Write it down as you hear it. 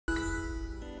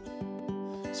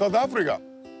South Africa,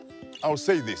 I'll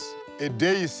say this, a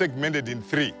day is segmented in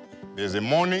three. There's a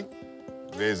morning,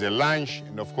 there's a lunch,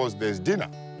 and of course there's dinner.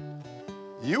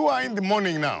 You are in the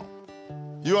morning now.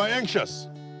 You are anxious.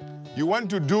 You want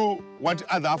to do what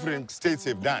other African states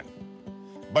have done.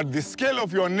 But the scale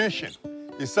of your nation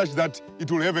is such that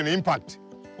it will have an impact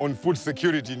on food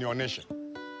security in your nation.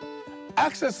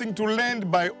 Accessing to land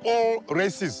by all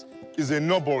races is a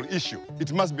noble issue.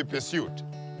 It must be pursued.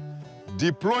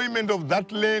 Deployment of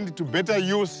that land to better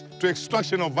use, to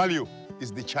extraction of value,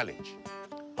 is the challenge.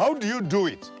 How do you do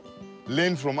it?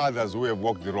 Learn from others who have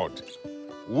walked the road.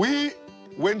 We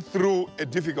went through a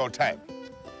difficult time,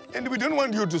 and we don't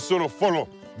want you to sort of follow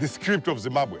the script of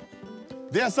Zimbabwe.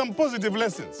 There are some positive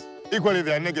lessons. Equally,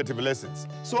 there are negative lessons.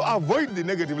 So avoid the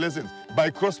negative lessons by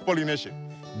cross-pollination.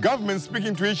 Governments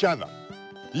speaking to each other.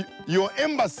 Your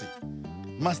embassy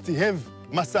must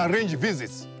arrange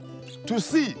visits to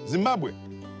see Zimbabwe.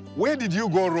 Where did you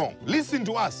go wrong? Listen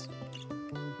to us.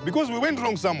 Because we went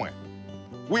wrong somewhere.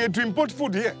 We had to import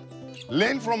food here.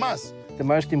 Learn from us. The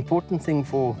most important thing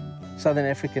for Southern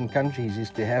African countries is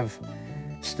to have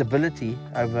stability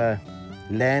over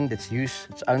land, its use,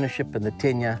 its ownership, and the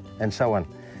tenure, and so on,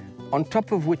 on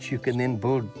top of which you can then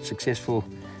build successful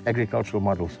agricultural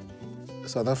models.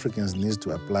 South Africans need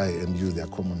to apply and use their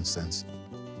common sense.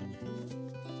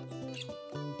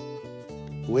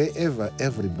 Wherever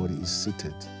everybody is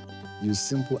seated, you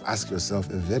simply ask yourself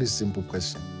a very simple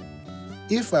question.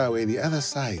 If I were the other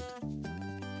side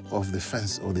of the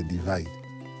fence or the divide,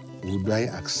 would I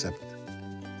accept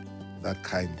that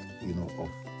kind, of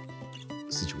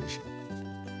situation?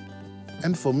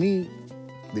 And for me,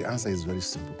 the answer is very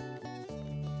simple.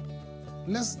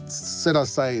 Let's set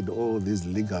aside all these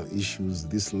legal issues,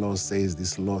 this law says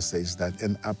that,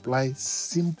 and apply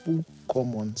simple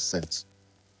common sense.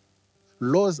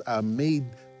 Laws are made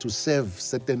to serve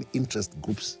certain interest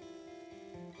groups.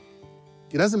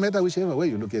 It doesn't matter whichever way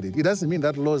you look at it. It doesn't mean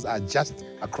that laws are just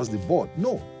across the board.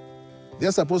 No.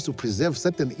 They're supposed to preserve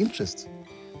certain interests.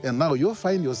 And now you'll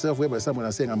find yourself whereby someone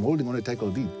is saying, I'm holding on a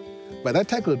title deed. But that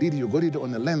title deed, you got it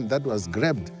on a land that was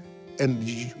grabbed and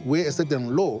where a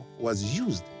certain law was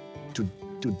used to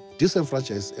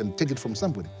disenfranchise and take it from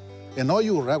somebody. And now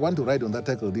you want to write on that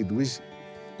title deed, which,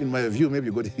 in my view, maybe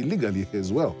you got it illegally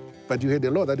as well. But you had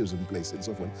a law that was in place and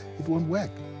so forth. It won't work.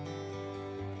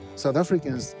 South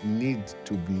Africans need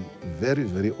to be very,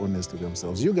 very honest with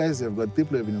themselves. You guys have got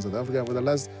people who have been in South Africa for the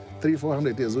last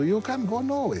 300-400 years, so you can't go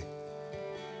nowhere.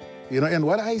 And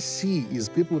what I see is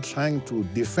people trying to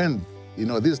defend,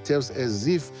 these terms as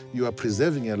if you are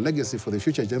preserving a legacy for the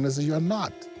future generations. You are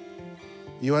not.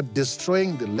 You are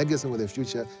destroying the legacy for the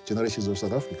future generations of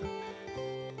South Africa.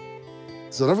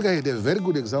 South Africa had a very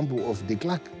good example of de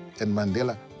Klerk and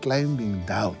Mandela climbing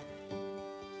down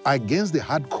against the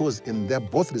hard cause in their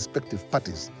both respective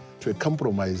parties to a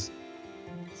compromise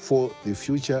for the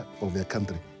future of their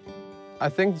country. I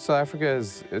think South Africa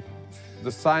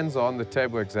the signs are on the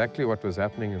table exactly what was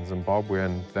happening in Zimbabwe,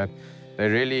 and that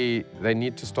they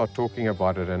need to start talking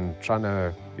about it and trying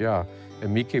to,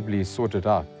 amicably sort it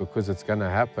out, because it's going to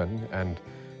happen, and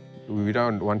we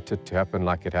don't want it to happen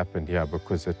like it happened here,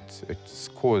 because it's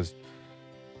caused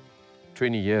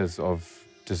 20 years of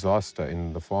disaster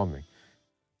in the farming.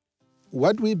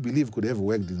 What we believe could have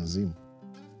worked in Zim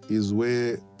is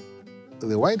where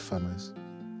the white farmers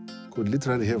could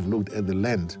literally have looked at the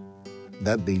land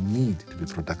that they need to be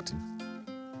productive.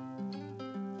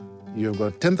 You've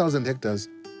got 10,000 hectares,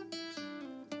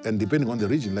 and depending on the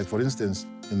region, like for instance,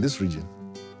 in this region,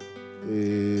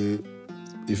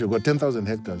 if you've got 10,000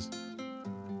 hectares,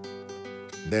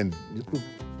 then you could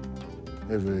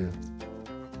have a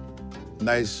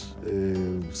nice,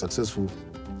 successful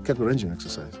cattle ranging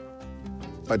exercise.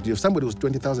 But you have somebody who's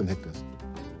 20,000 hectares,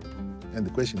 and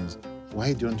the question is,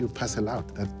 why don't you parcel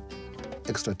out that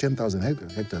extra 10,000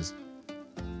 hectares,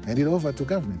 hand it over to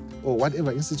government or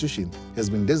whatever institution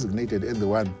has been designated as the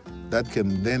one that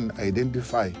can then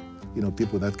identify,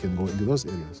 people that can go into those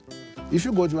areas. If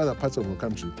you go to other parts of the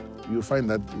country, you'll find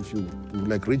that if you,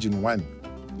 like region 1,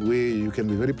 where you can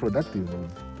be very productive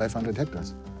on 500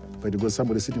 hectares, but you got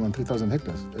somebody sitting on 3,000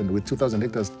 hectares and with 2,000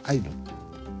 hectares idle.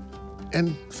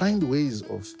 And find ways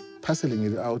of parceling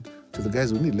it out to the guys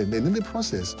who need land. And in the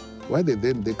process,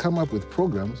 they come up with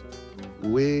programs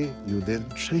where you then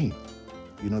train,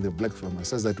 the black farmers,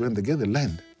 such that when they get the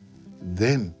land,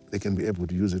 then they can be able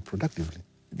to use it productively.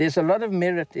 There's a lot of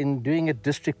merit in doing it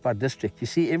district by district. You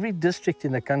see, every district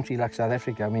in the country like South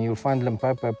Africa, you'll find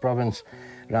Limpopo province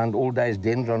around all days,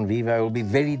 Dendron, Vivo, will be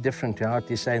very different to how it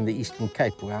is, say, in the Eastern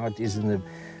Cape, or how it is in the,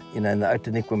 in the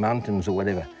Outeniqua Mountains or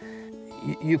whatever.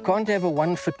 You can't have a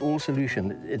one-fit-all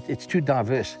solution. It's too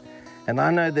diverse. And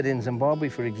I know that in Zimbabwe,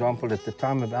 for example, at the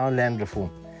time of our land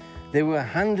reform, there were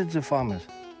hundreds of farmers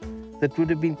that would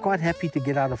have been quite happy to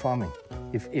get out of farming.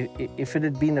 If it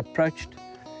had been approached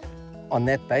on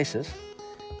that basis,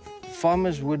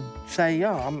 farmers would say,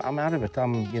 yeah, I'm out of it.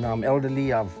 I'm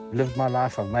elderly, I've lived my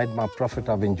life, I've made my profit,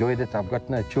 I've enjoyed it, I've got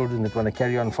no children that want to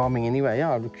carry on farming anyway.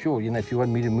 Yeah, look, sure, if you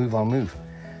want me to move, I'll move.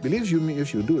 Believe you me,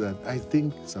 if you do that, I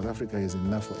think South Africa is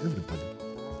enough for everybody.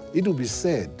 It would be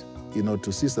sad,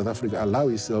 to see South Africa allow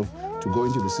itself to go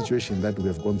into the situation that we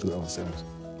have gone through ourselves.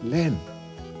 Learn.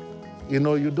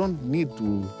 You don't need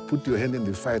to put your hand in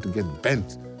the fire to get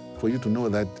burnt for you to know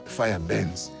that fire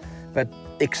burns. But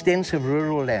extensive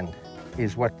rural land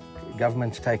is what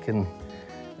government's taken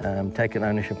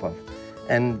ownership of.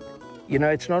 And,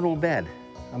 it's not all bad.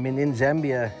 I mean, in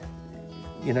Zambia,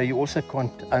 you also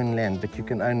can't own land, but you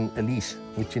can own a lease,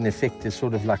 which in effect is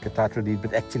sort of like a title deed,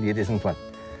 but actually it isn't one.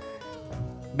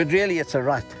 But really, it's a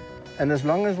right. And as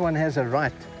long as one has a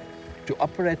right to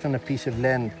operate on a piece of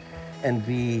land and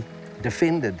be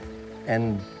defended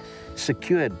and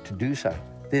secured to do so,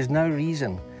 there's no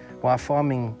reason why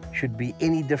farming should be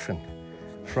any different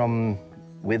from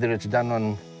whether it's done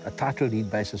on a title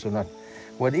deed basis or not.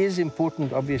 What is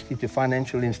important, obviously, to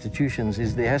financial institutions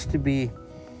is there has to be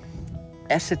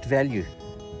asset value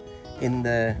in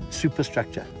the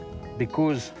superstructure,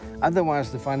 because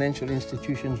otherwise the financial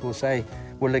institutions will say,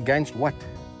 well, against what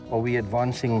are we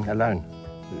advancing a loan?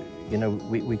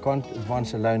 We can't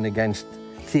advance a loan against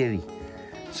theory.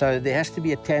 So there has to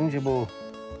be a tangible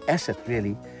asset,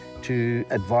 really, to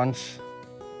advance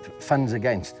funds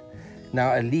against.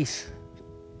 Now, a lease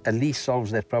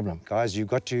solves that problem. Guys, you've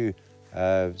got to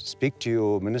speak to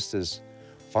your ministers,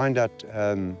 find out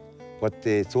what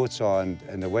their thoughts are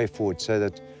and the way forward, so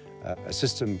that a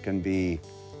system can be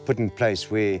put in place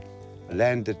where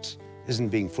land that isn't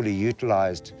being fully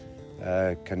utilized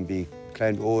can be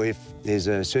claimed, or if there's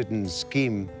a certain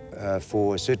scheme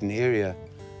for a certain area,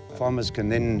 farmers can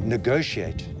then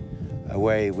negotiate a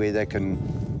way where they can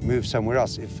move somewhere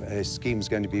else if a scheme is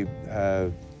going to be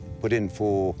put in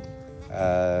for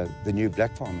the new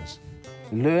black farmers.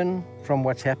 Learn from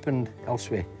what's happened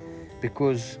elsewhere,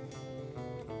 because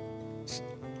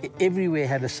everywhere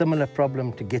had a similar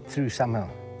problem to get through somehow.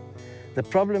 The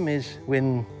problem is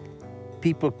when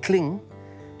people cling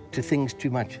to things too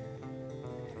much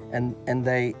and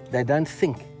they don't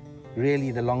think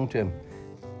really the long term.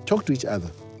 Talk to each other.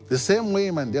 The same way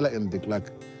Mandela and de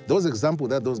Klerk, those examples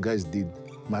that those guys did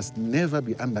must never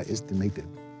be underestimated.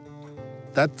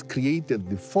 That created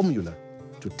the formula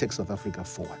to take South Africa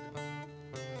forward.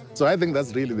 So I think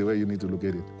that's really the way you need to look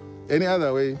at it. Any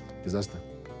other way, disaster.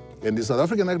 And the South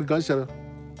African agriculture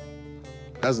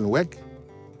doesn't work,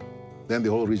 then the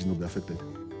whole region will be affected.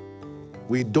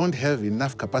 We don't have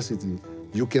enough capacity.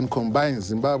 You can combine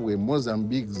Zimbabwe,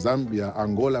 Mozambique, Zambia,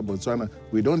 Angola, Botswana.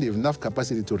 We don't have enough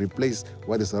capacity to replace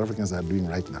what the South Africans are doing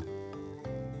right now.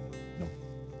 No.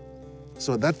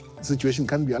 So that situation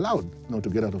can't be allowed to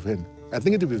get out of hand. I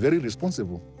think it would be very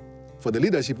responsible for the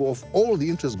leadership of all the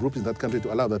interest groups in that country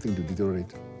to allow that thing to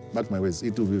deteriorate. Mark my words,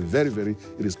 it will be very, very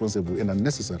irresponsible and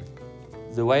unnecessary.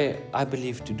 The way I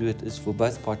believe to do it is for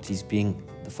both parties, being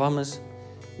the farmers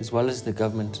as well as the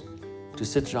government, to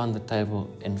sit around the table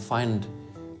and find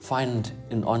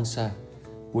an answer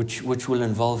which will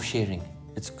involve sharing.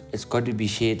 It's got to be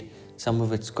shared. Some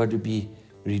of it's got to be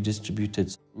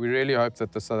redistributed. We really hope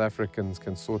that the South Africans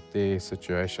can sort their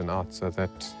situation out so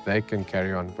that they can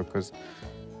carry on, because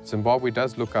Zimbabwe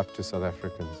does look up to South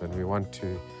Africans, and we want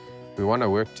to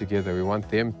work together. We want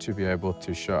them to be able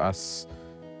to show us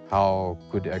how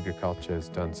good agriculture is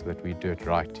done so that we do it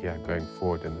right here going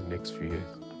forward in the next few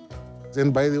years.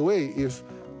 And by the way, if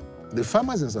the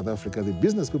farmers in South Africa, the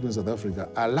business people in South Africa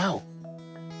allow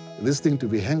this thing to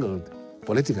be handled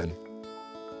politically,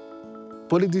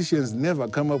 politicians never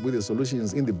come up with the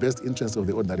solutions in the best interest of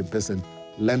the ordinary person.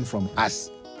 Learn from us.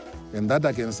 And that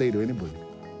I can say to anybody.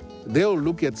 They'll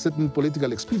look at certain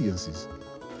political experiences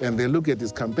and they look at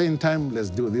this campaign time, let's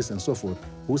do this and so forth.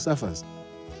 Who suffers?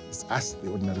 It's us,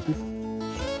 the ordinary people.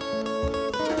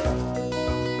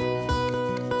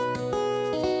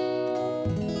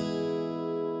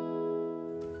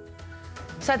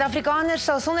 Suid-Afrikaners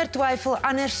sal sonder twyfel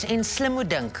anders en slim moet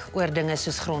dink oor dinge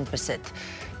soos grondbesit.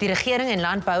 Die regering en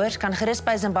landbouers kan gerus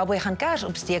by Zimbabwe gaan kers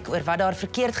opsteek oor wat daar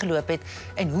verkeerd geloop het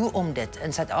en hoe om dit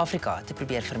in Suid-Afrika te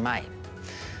probeer vermy.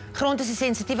 Grond is 'n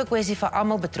sensitiewe kwessie vir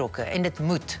almal betrokke en dit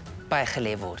moet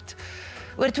bygelê word.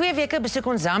 Oor 2 weke besoek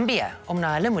ons Zambië om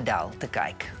na hulle model te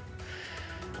kyk.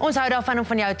 Ons hou daarvan om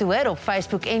van jou te hoor op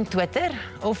Facebook en Twitter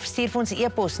of stuur vir ons 'n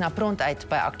e-pos na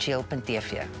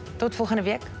prontuit@aktueel.tv. Tot volgende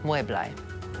week, mooi bly.